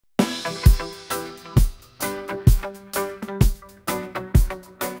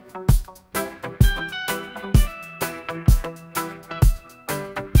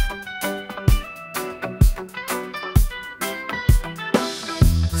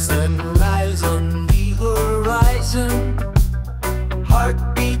Sunrise on the horizon,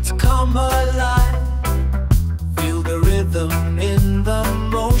 heartbeats come alive. Feel the rhythm in the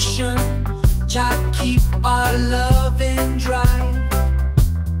motion, Jah keep our love in drive.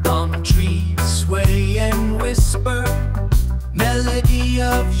 Palm trees sway and whisper, melody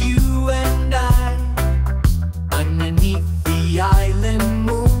of you and I. Underneath the island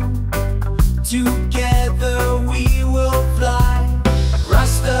moon, together we will fly.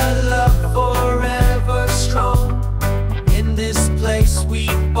 Rasta love forever strong, in this place we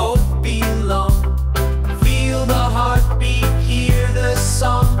both belong. Feel the heartbeat, hear the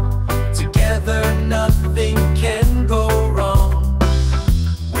song, together nothing can go wrong.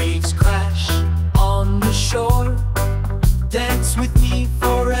 Waves crash on the shore, dance with me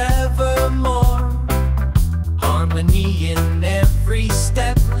forevermore. Harmony in every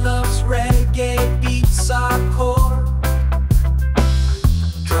step, love's reggae beats our core.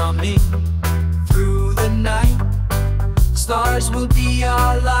 Drumming through the night, stars will be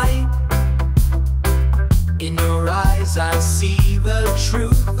our light. In your eyes I see the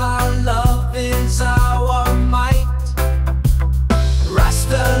truth, our love is our might.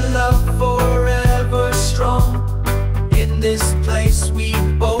 Rasta love forever strong, in this place we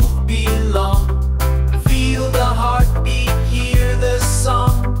both